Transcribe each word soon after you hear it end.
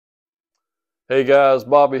Hey guys,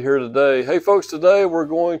 Bobby here today. Hey folks, today we're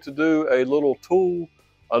going to do a little tool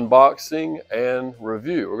unboxing and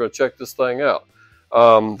review. We're going to check this thing out.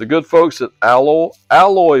 The good folks at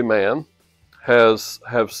AlloyMan have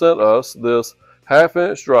sent us this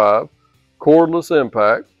 1/2-inch drive cordless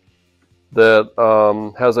impact that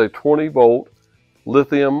has a 20-volt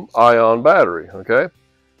lithium ion battery. Okay,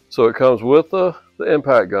 so it comes with the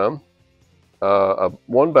impact gun,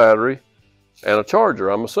 one battery, and a charger,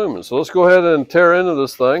 I'm assuming. So let's go ahead and tear into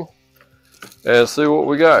this thing and see what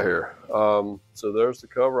we got here. So there's the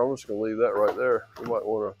cover. I'm just going to leave that right there. You might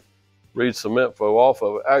want to read some info off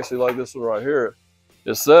of it. Actually, like this one right here,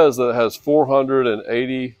 it says that it has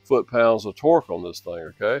 480 foot-pounds of torque on this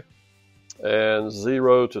thing, okay? And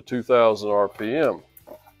 0 to 2,000 RPM.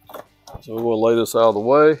 So we're going to lay this out of the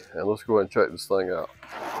way, and let's go ahead and check this thing out.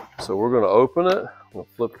 So we're going to open it. I'm going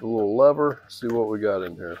to flip the little lever, see what we got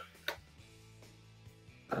in here.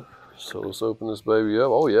 So let's open this baby up.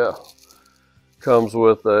 Oh yeah, comes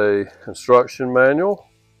with a instruction manual,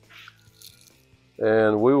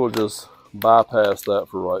 and we will just bypass that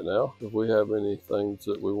for right now. If we have any things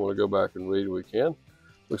that we want to go back and read, we can.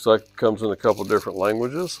 Looks like it comes in a couple different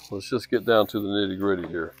languages. Let's just get down to the nitty-gritty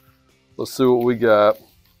here. Let's see what we got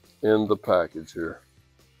in the package here.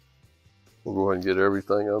 We'll go ahead and get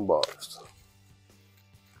everything unboxed.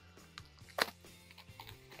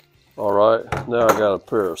 All right, now I got a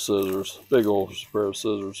pair of scissors, big old pair of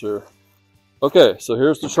scissors here. Okay, so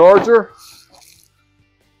here's the charger.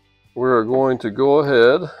 We're going to go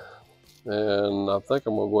ahead, and I think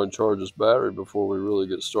I'm gonna go ahead and charge this battery before we really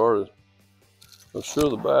get started. I'm sure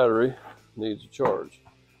the battery needs a charge.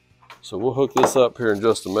 So we'll hook this up here in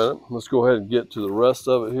just a minute. Let's go ahead and get to the rest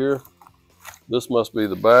of it here. This must be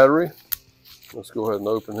the battery. Let's go ahead and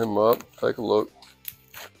open him up, take a look.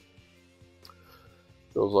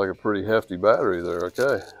 Feels like a pretty hefty battery there,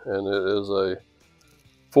 okay? And it is a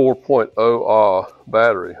 4.0 Ah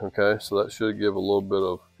battery, okay? So that should give a little bit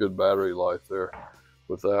of good battery life there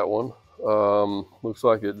with that one. Looks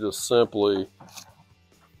like it just simply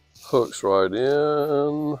hooks right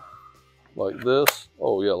in like this.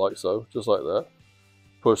 Oh yeah, like so, just like that.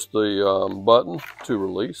 Push the button to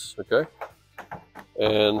release, okay?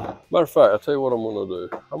 And matter of fact, I'll tell you what I'm going to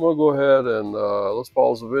do. I'm going to go ahead and let's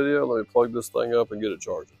pause the video. Let me plug this thing up and get it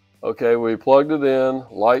charging. Okay, we plugged it in.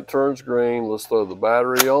 Light turns green. Let's throw the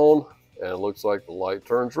battery on, and it looks like the light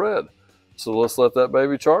turns red. So let's let that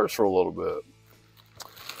baby charge for a little bit.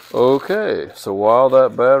 Okay, so while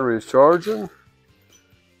that battery is charging,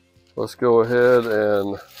 let's go ahead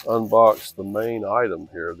and unbox the main item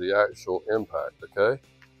here, the actual impact, okay?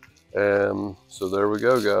 And so there we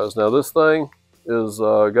go, guys. Now this thing is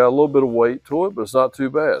got a little bit of weight to it, but it's not too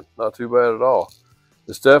bad. Not too bad at all.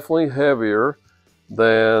 It's definitely heavier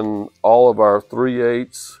than all of our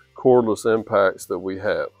 3/8 cordless impacts that we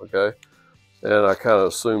have, okay? And I kind of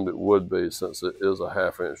assumed it would be since it is a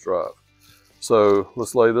 1/2-inch drive. So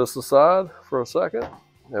let's lay this aside for a second,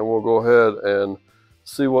 and we'll go ahead and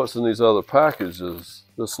see what's in these other packages.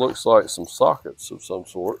 This looks like some sockets of some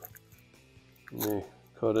sort. Let me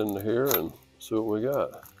cut into here and see what we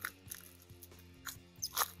got.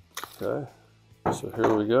 Okay, so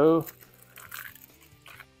here we go.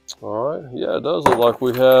 All right, yeah, it does look like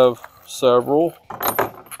we have several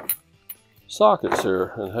sockets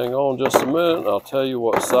here. And hang on just a minute, and I'll tell you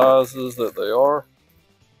what sizes that they are.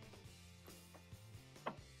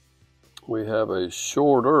 We have a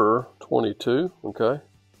shorter 22, okay?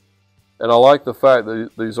 And I like the fact that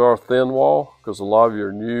these are thin wall, because a lot of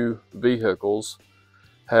your new vehicles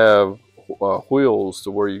have wheels to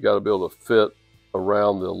where you got to be able to fit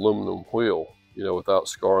around the aluminum wheel, you know, without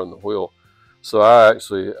scarring the wheel. So I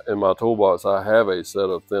actually, in my toolbox, I have a set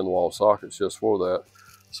of thin wall sockets just for that.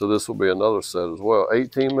 So this will be another set as well.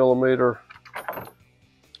 18 millimeter.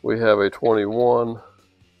 We have a 21,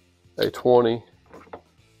 a 20,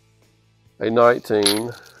 a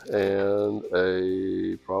 19, and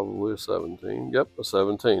a probably a 17. Yep, a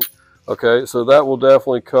 17. Okay, so that will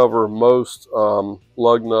definitely cover most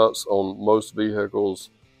lug nuts on most vehicles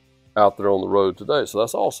out there on the road today. So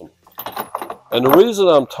that's awesome. And the reason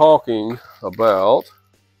I'm talking about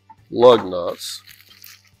lug nuts,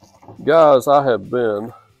 guys, I have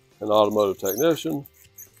been an automotive technician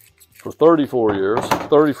for 34 years,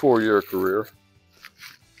 34-year career.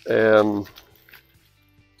 And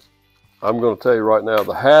I'm going to tell you right now,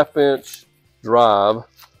 the 1/2-inch drive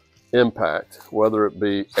impact, whether it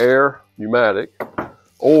be air, pneumatic,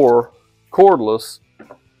 or cordless,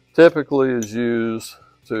 typically is used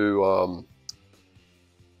to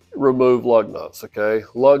remove lug nuts, okay?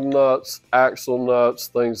 Lug nuts, axle nuts,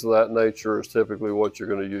 things of that nature is typically what you're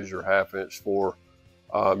going to use your 1/2 inch for.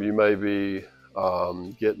 You may be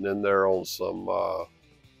getting in there on some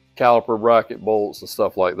caliper bracket bolts and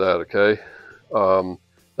stuff like that, okay?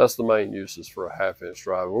 That's the main uses for a 1/2 inch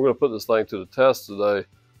drive. We're going to put this thing to the test today.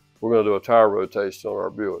 We're going to do a tire rotation on our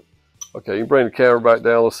Buick. Okay, you can bring the camera back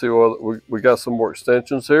down. Let's see what we got. Some more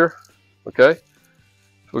extensions here, okay?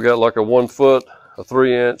 So we got like a 1 foot, a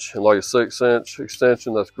 3 inch, and like a 6 inch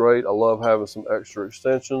extension. That's great. I love having some extra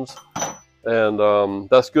extensions, and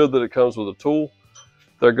that's good that it comes with a tool.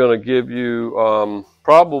 They're going to give you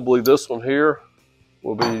probably this one here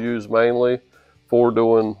will be used mainly for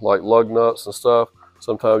doing like lug nuts and stuff.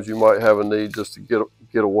 Sometimes you might have a need just to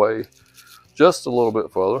get away just a little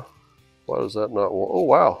bit further. Why does that not want? Oh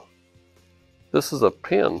wow, this is a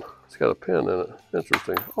pin. It's got a pin in it.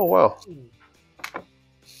 Interesting. Oh wow,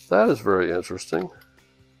 that is very interesting.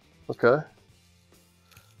 Okay.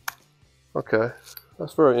 Okay,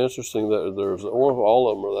 that's very interesting that there's all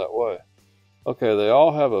of them are that way. Okay, they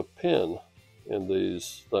all have a pin in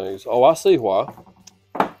these things. Oh, I see why.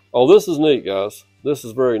 Oh, this is neat, guys. This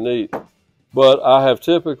is very neat. But I have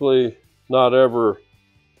typically not ever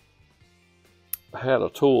had a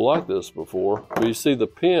tool like this before. But you see the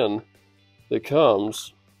pin that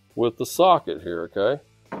comes with the socket here, okay?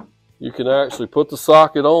 You can actually put the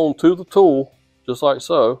socket on to the tool, just like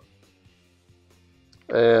so.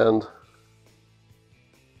 And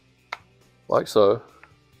like so.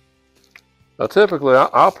 Now typically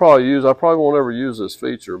I probably won't ever use this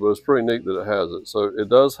feature, but it's pretty neat that it has it. So it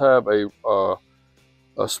does have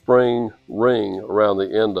a spring ring around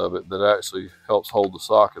the end of it that actually helps hold the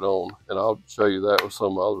socket on, and I'll show you that with some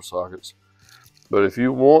of my other sockets. But if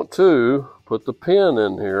you want to put the pin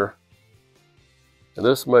in here, and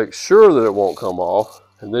this makes sure that it won't come off,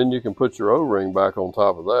 and then you can put your O-ring back on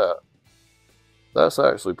top of that. That's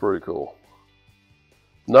actually pretty cool.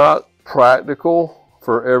 Not practical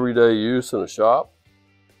for everyday use in a shop,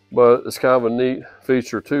 but it's kind of a neat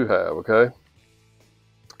feature to have, okay?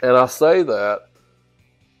 And I say that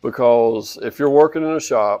because if you're working in a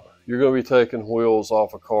shop, you're going to be taking wheels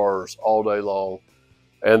off of cars all day long,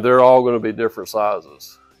 and they're all going to be different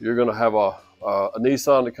sizes. You're going to have a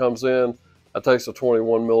Nissan that comes in that takes a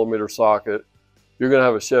 21mm socket. You're going to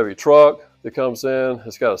have a Chevy truck that comes in,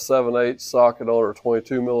 it's got a 7/8 socket on or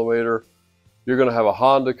 22mm. You're going to have a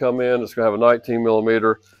Honda come in, it's going to have a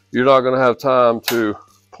 19mm. You're not going to have time to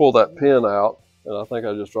pull that pin out, and I think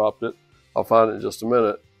I just dropped it. I'll find it in just a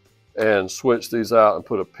minute, and switch these out and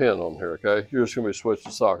put a pin on here, okay? You're just going to be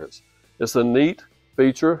switching sockets. It's a neat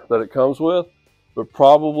feature that it comes with, but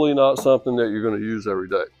probably not something that you're going to use every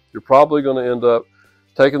day. You're probably going to end up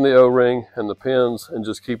taking the O-ring and the pins and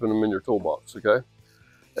just keeping them in your toolbox, okay?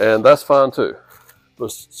 And that's fine too.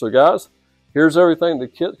 So guys, here's everything the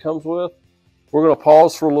kit comes with. We're going to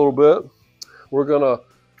pause for a little bit. We're going to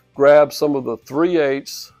grab some of the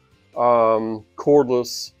 3/8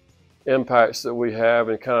 cordless impacts that we have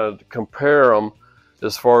and kind of compare them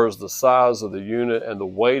as far as the size of the unit and the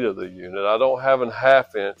weight of the unit. I don't have a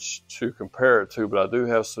 1/2 inch to compare it to, but I do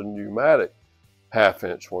have some pneumatic 1/2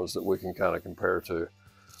 inch ones that we can kind of compare to.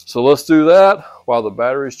 So let's do that while the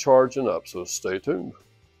battery's charging up, so stay tuned.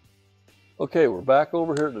 Okay, we're back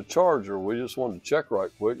over here at the charger. We just wanted to check right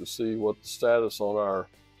quick to see what the status on our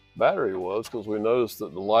battery was, because we noticed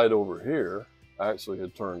that the light over here actually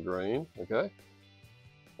had turned green, okay?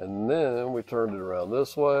 And then we turned it around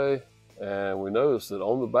this way, and we noticed that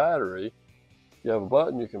on the battery, you have a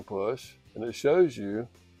button you can push, and it shows you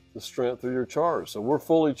the strength of your charge. So we're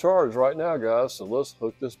fully charged right now, guys, so let's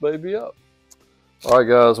hook this baby up. All right,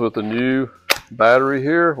 guys, with the new battery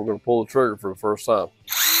here, we're going to pull the trigger for the first time.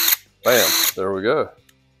 Bam, there we go.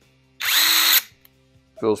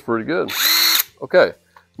 Feels pretty good. Okay,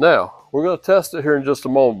 now we're going to test it here in just a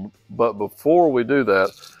moment, but before we do that,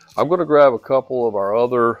 I'm going to grab a couple of our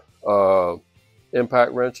other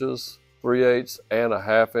impact wrenches, 3/8 and a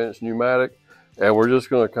 1/2 inch pneumatic, and we're just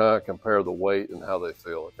going to kind of compare the weight and how they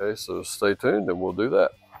feel, okay? So stay tuned and we'll do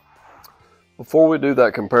that. Before we do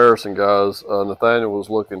that comparison, guys, Nathaniel was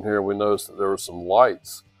looking here. We noticed that there were some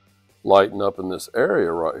lights lighting up in this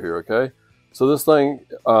area right here, okay? So this thing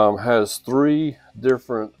has 3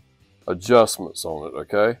 different adjustments on it,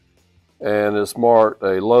 okay? And it's marked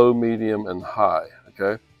a low, medium, and high,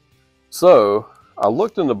 okay? So I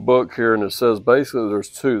looked in the book here, and it says basically there's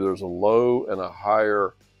 2. There's a low and a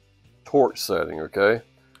higher torque setting, okay?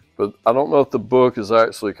 But I don't know if the book is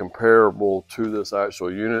actually comparable to this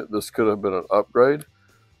actual unit. This could have been an upgrade,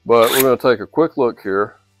 but we're going to take a quick look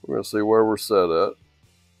here. We're going to see where we're set at.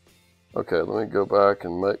 Okay, let me go back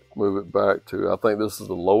and move it back to, I think this is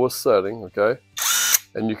the lowest setting, okay?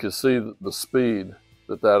 And you can see the speed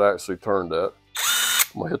that actually turned at.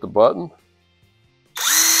 I'm going to hit the button.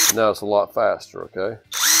 Now it's a lot faster, okay?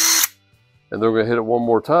 And then we're gonna hit it one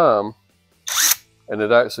more time, and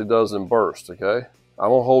it actually does in burst, okay? I'm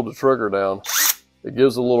gonna hold the trigger down. It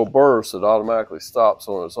gives a little burst that automatically stops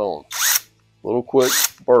on its own. Little quick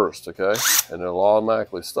burst, okay? And it'll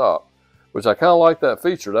automatically stop, which I kind of like that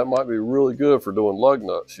feature. That might be really good for doing lug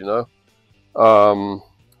nuts, you know?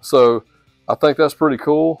 So I think that's pretty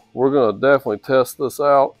cool. We're gonna definitely test this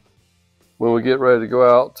out when we get ready to go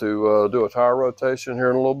out to do a tire rotation here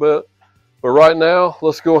in a little bit. But right now,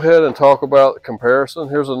 let's go ahead and talk about the comparison.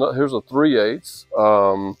 Here's a 3/8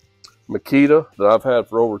 Makita that I've had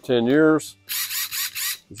for over 10 years.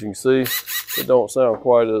 As you can see, it don't sound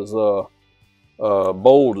quite as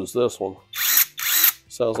bold as this one.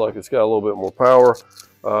 Sounds like it's got a little bit more power.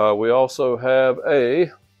 We also have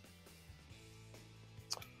a,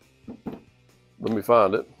 let me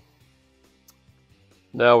find it.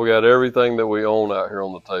 Now we got everything that we own out here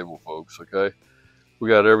on the table, folks, okay? We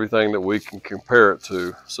got everything that we can compare it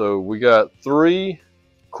to. So we got 3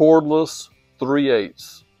 cordless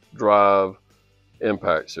 3/8 drive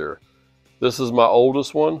impacts here. This is my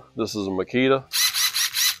oldest one. This is a Makita.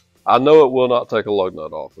 I know it will not take a lug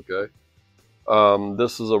nut off, okay?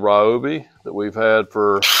 This is a Ryobi that we've had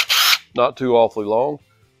for not too awfully long.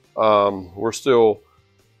 We're still,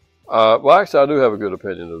 well, actually, I do have a good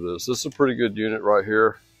opinion of this. This is a pretty good unit right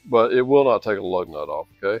here, but it will not take a lug nut off,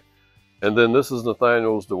 okay? And then this is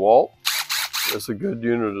Nathaniel's DeWalt. It's a good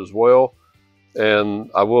unit as well.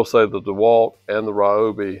 And I will say the DeWalt and the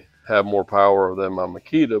Ryobi have more power than my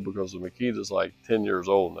Makita, because the Makita is like 10 years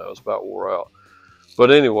old now. It's about wore out.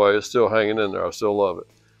 But anyway, it's still hanging in there. I still love it.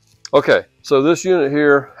 Okay, so this unit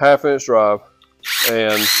here, 1/2-inch drive,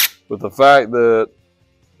 and with the fact that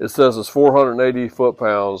it says it's 480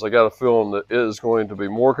 foot-pounds, I got a feeling that it is going to be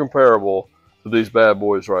more comparable to these bad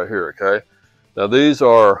boys right here, okay? Now these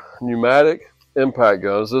are pneumatic impact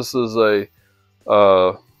guns. This is a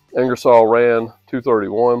Ingersoll Rand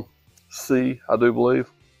 231C, I do believe.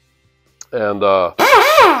 And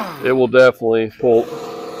it will definitely pull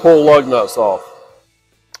lug nuts off.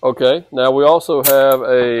 Okay, now we also have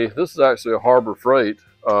this is actually a Harbor Freight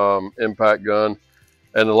impact gun.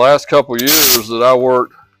 And the last couple years that I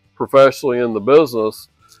worked professionally in the business,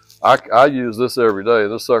 I use this every day.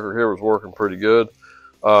 This sucker here was working pretty good.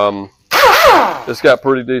 It's got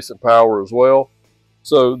pretty decent power as well.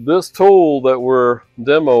 So this tool that we're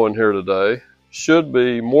demoing here today should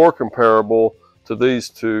be more comparable to these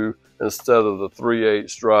two instead of the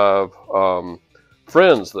 3/8 drive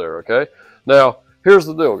friends there, okay? Now, here's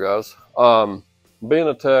the deal, guys. Being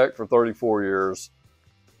a tech for 34 years,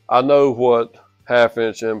 I know what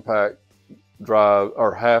 1/2-inch impact drive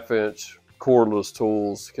or 1/2-inch cordless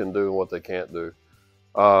tools can do and what they can't do.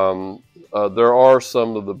 There are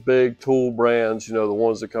some of the big tool brands, you know, the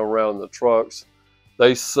ones that come around in the trucks.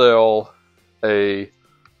 They sell a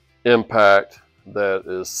impact that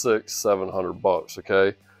is $600-700,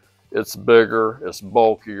 okay? It's bigger, it's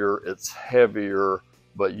bulkier, it's heavier,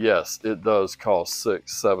 but yes, it does cost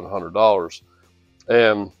 $600-700.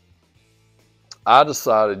 And I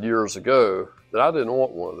decided years ago that I didn't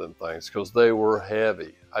want one of them things because they were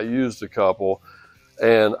heavy. I used a couple,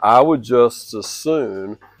 and I would just as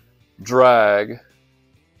soon drag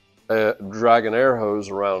an air hose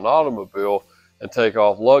around an automobile and take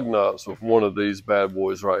off lug nuts with one of these bad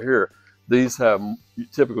boys right here. These have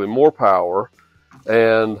typically more power,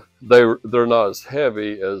 and they're not as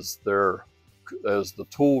heavy as the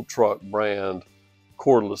tool truck brand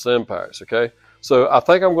cordless impacts, okay? So I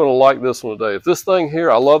think I'm gonna like this one today. If this thing here,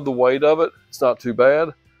 I love the weight of it, it's not too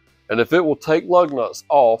bad. And if it will take lug nuts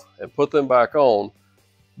off and put them back on,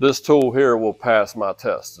 this tool here will pass my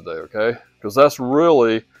test today, okay? Because that's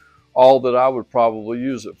really all that I would probably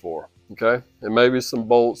use it for, okay? And maybe some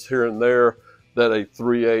bolts here and there that a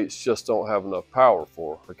 3/8 just don't have enough power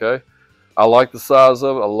for, okay? I like the size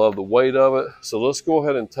of it, I love the weight of it. So let's go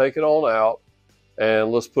ahead and take it on out and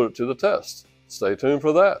let's put it to the test. Stay tuned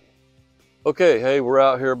for that. Okay, hey, we're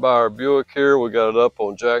out here by our Buick here. We got it up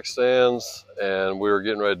on jack stands and we're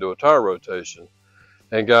getting ready to do a tire rotation.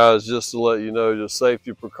 And guys, just to let you know, just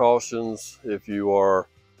safety precautions, if you are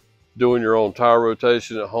doing your own tire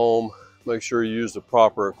rotation at home, make sure you use the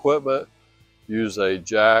proper equipment. Use a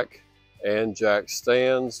jack and jack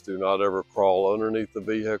stands. Do not ever crawl underneath the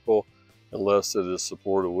vehicle unless it is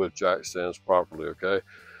supported with jack stands properly, okay?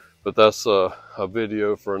 But that's a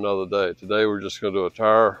video for another day. Today we're just gonna do a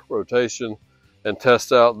tire rotation and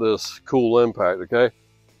test out this cool impact, okay?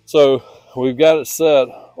 So we've got it set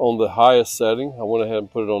on the highest setting. I went ahead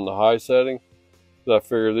and put it on the high setting. I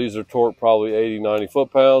figure these are torqued probably 80-90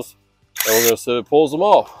 foot-pounds. And we're gonna see if it pulls them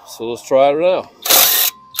off. So let's try it now.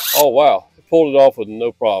 Oh wow, it pulled it off with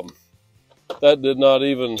no problem. That did not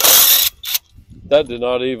even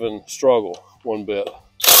struggle one bit.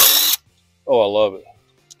 Oh, I love it.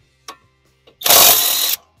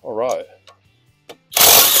 All right.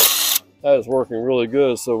 That is working really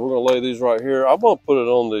good. So we're gonna lay these right here. I'm gonna put it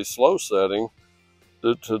on the slow setting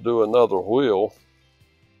to do another wheel.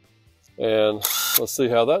 And let's see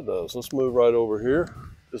how that does. Let's move right over here.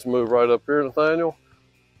 Just move right up here, Nathaniel.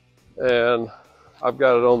 And I've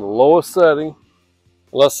got it on the lowest setting.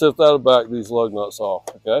 Let's see if that'll back these lug nuts off,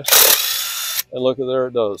 okay? And look at there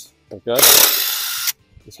it does, okay?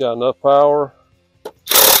 It's got enough power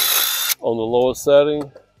on the lowest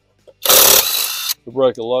setting to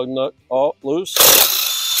break a lug nut off, loose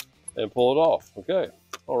and pull it off, okay?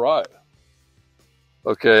 All right.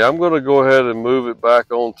 Okay, I'm gonna go ahead and move it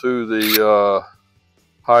back onto the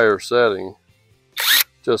higher setting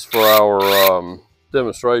just for our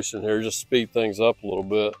demonstration here, just speed things up a little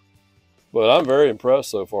bit. But I'm very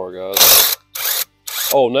impressed so far, guys.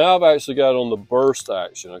 Oh, now I've actually got it on the burst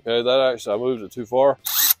action, okay? That actually, I moved it too far.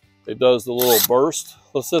 It does the little burst.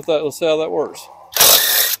 Let's see how that works.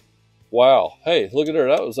 Wow, hey, look at there.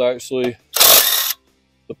 That was actually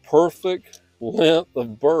the perfect length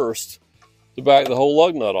of burst to back the whole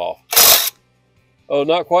lug nut off. Oh,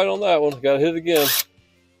 not quite on that one. Got to hit it again.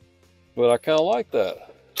 But I kind of like that.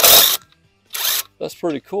 That's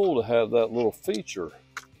pretty cool to have that little feature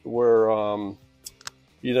where,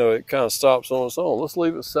 you know, it kind of stops on its own. Let's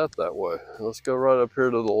leave it set that way. Let's go right up here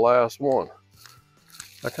to the last one.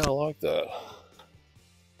 I kind of like that.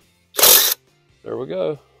 There we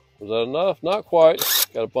go. Was that enough? Not quite.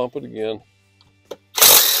 Got to bump it again.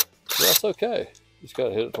 That's okay. Just got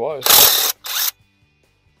to hit it twice.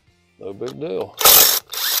 No big deal.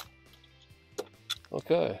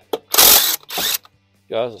 Okay.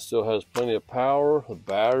 Guys, it still has plenty of power. The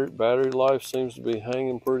battery life seems to be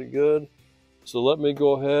hanging pretty good. So let me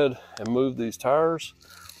go ahead and move these tires,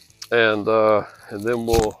 and then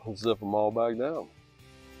we'll zip them all back down.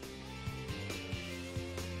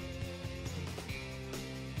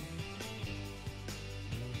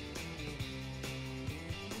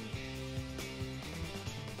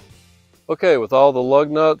 Okay, with all the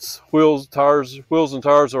lug nuts, wheels and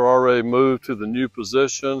tires are already moved to the new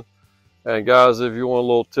position. And guys, if you want a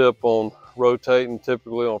little tip on rotating,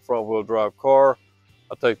 typically on a front wheel drive car,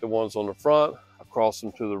 I take the ones on the front, I cross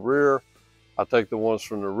them to the rear, I take the ones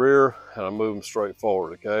from the rear, and I move them straight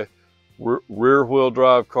forward, okay? Rear wheel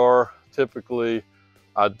drive car, typically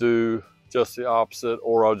I do just the opposite,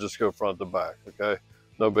 or I'll just go front to back, okay?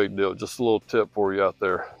 No big deal, just a little tip for you out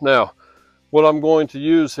there. Now, what I'm going to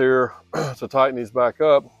use here to tighten these back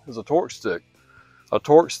up is a torque stick. A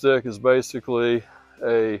torque stick is basically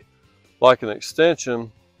like an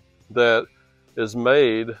extension that is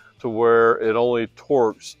made to where it only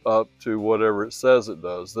torques up to whatever it says it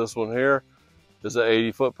does. This one here is an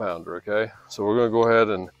 80 foot-pounder, okay? So we're gonna go ahead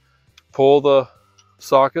and pull the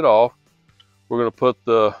socket off. We're gonna put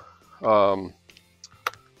the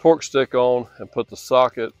torque stick on and put the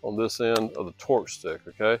socket on this end of the torque stick,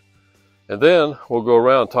 okay? And then we'll go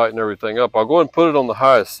around and tighten everything up. I'll go ahead and put it on the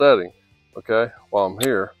highest setting, okay, while I'm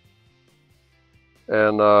here.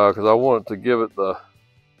 And because I want it to give it the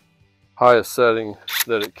highest setting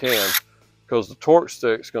that it can, because the torque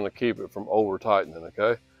stick is going to keep it from over tightening,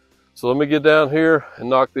 okay? So let me get down here and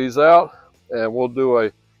knock these out, and we'll do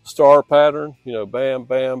a star pattern, you know, bam,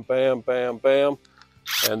 bam, bam, bam, bam.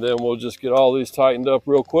 And then we'll just get all these tightened up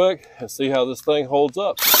real quick and see how this thing holds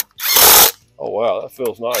up. Oh wow, that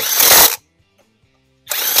feels nice.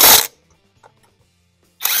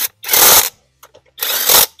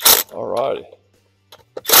 All righty.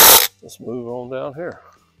 Let's move on down here.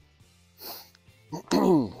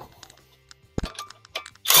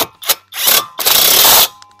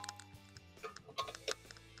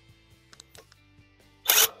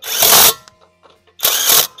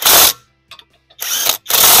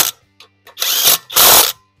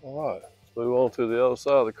 All right, let's move on to the other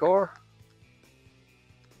side of the car.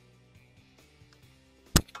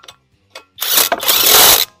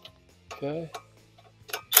 Okay.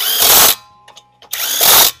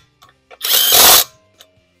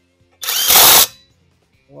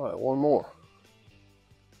 All right, one more.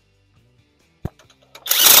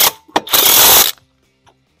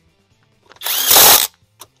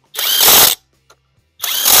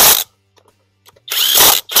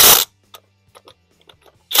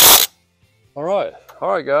 All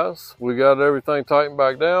right, guys, we got everything tightened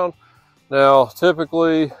back down. Now,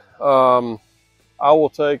 typically, I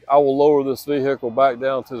will lower this vehicle back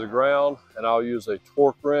down to the ground, and I'll use a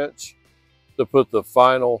torque wrench to put the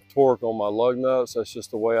final torque on my lug nuts. That's just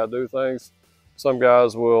the way I do things. Some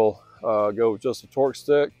guys will go with just a torque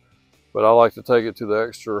stick, but I like to take it to the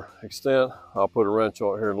extra extent. I'll put a wrench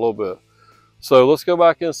on it here in a little bit. So let's go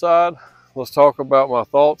back inside. Let's talk about my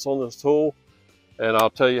thoughts on this tool, and I'll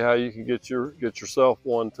tell you how you can get yourself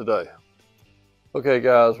one today. Okay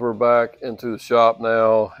guys, we're back into the shop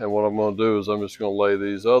now, and what I'm going to do is I'm just going to lay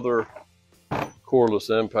these other cordless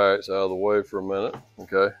impacts out of the way for a minute,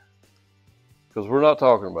 okay? Because we're not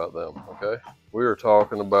talking about them, okay? We are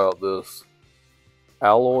talking about this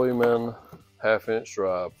AlloyMan half-inch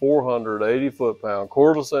drive, 480 foot-pound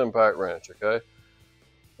cordless impact wrench, okay?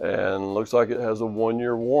 And looks like it has a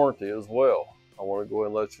 1-year warranty as well. I want to go ahead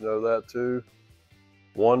and let you know that too.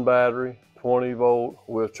 1 battery, 20 volt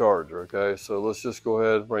with charger, okay? So let's just go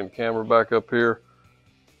ahead and bring the camera back up here.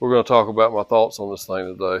 We're going to talk about my thoughts on this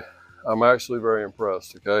thing today. I'm actually very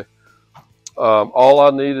impressed, okay? All I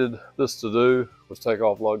needed this to do was take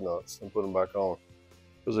off lug nuts and put them back on.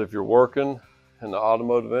 Because if you're working in the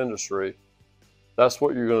automotive industry, that's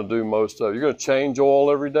what you're going to do most of. You're going to change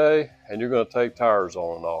oil every day, and you're going to take tires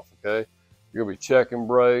on and off, okay? You're going to be checking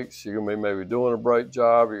brakes. You're going to be maybe doing a brake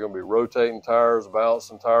job. You're going to be rotating tires,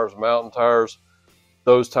 balancing tires, mounting tires.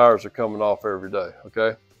 Those tires are coming off every day,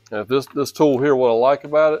 okay? And if this tool here, what I like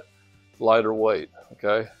about it, lighter weight,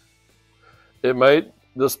 okay?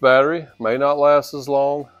 This battery may not last as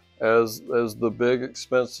long as the big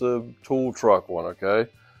expensive tool truck one, okay?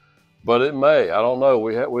 But it may. I don't know.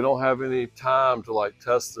 We don't have any time to like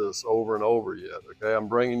test this over and over yet, okay? I'm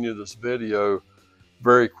bringing you this video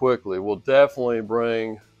very quickly. We'll definitely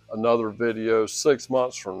bring another video 6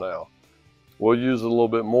 months from now. We'll use it a little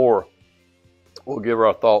bit more. We'll give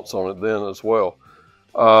our thoughts on it then as well.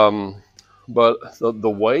 But the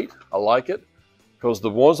weight, I like it, because the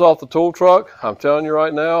ones off the tool truck, I'm telling you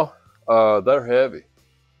right now, they're heavy.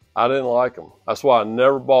 I didn't like them. That's why I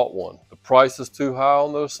never bought one. The price is too high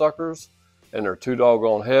on those suckers, and they're too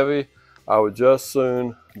doggone heavy. I would just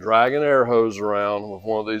soon drag an air hose around with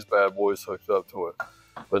one of these bad boys hooked up to it.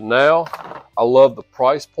 But now, I love the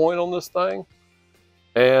price point on this thing,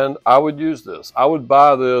 and I would use this. I would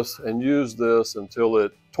buy this and use this until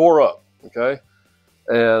it tore up, okay?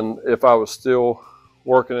 And if I was still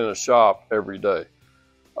working in a shop every day.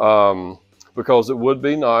 Because it would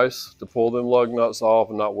be nice to pull them lug nuts off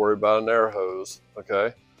and not worry about an air hose,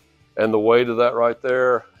 okay? And the weight of that right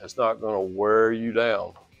there, it's not going to wear you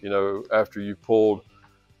down, you know, after you pulled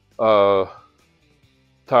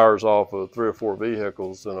tires off of 3 or 4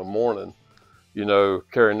 vehicles in a morning. You know,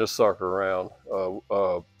 carrying this sucker around,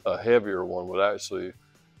 a heavier one would actually,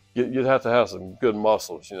 you'd have to have some good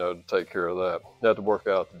muscles, you know, to take care of that. You have to work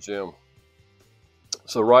out at the gym.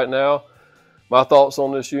 So right now, my thoughts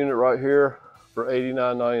on this unit right here for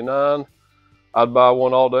 $89.99, I'd buy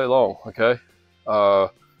one all day long, okay?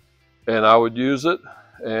 And I would use it,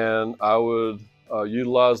 and I would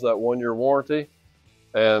utilize that 1-year warranty.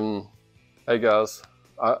 And hey guys,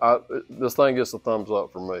 this thing gets a thumbs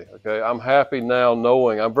up for me, okay? I'm happy now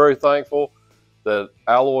knowing, I'm very thankful that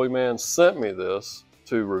AlloyMan sent me this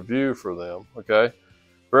to review for them, okay?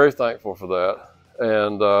 Very thankful for that.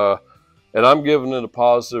 And I'm giving it a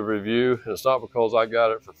positive review, and it's not because I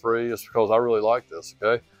got it for free, it's because I really like this,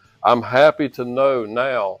 okay? I'm happy to know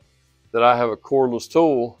now that I have a cordless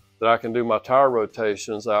tool that I can do my tire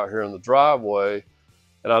rotations out here in the driveway,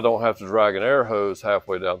 and I don't have to drag an air hose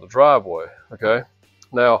halfway down the driveway, okay?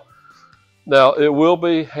 Now it will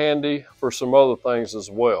be handy for some other things as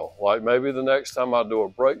well. Like maybe the next time I do a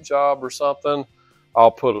brake job or something,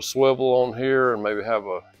 I'll put a swivel on here and maybe have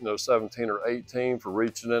a 17 or 18 for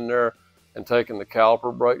reaching in there and taking the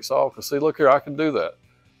caliper brakes off. Because see, look here, I can do that.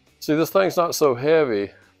 See, this thing's not so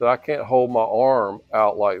heavy that I can't hold my arm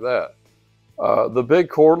out like that. The big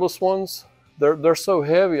cordless ones, they're so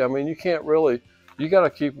heavy. I mean, you can't really, you got to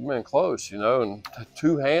keep them in close, you know, and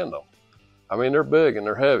two-hand them. I mean, they're big and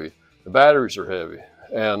they're heavy. The batteries are heavy.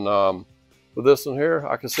 And with this one here,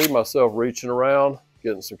 I can see myself reaching around,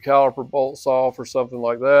 getting some caliper bolts off or something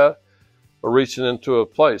like that, or reaching into a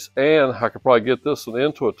place. And I could probably get this one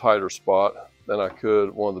into a tighter spot than I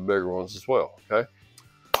could one of the bigger ones as well, okay?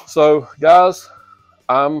 So guys,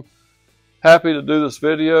 I'm happy to do this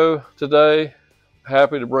video today.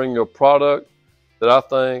 Happy to bring you a product that I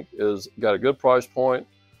think is got a good price point,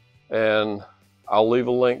 and I'll leave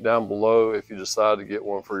a link down below if you decide to get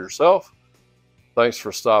one for yourself. Thanks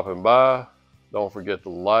for stopping by. Don't forget to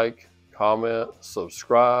like, comment,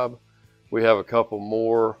 subscribe. We have a couple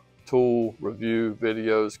more tool review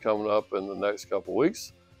videos coming up in the next couple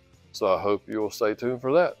weeks, so I hope you will stay tuned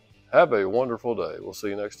for that. Have a wonderful day. We'll see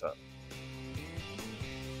you next time.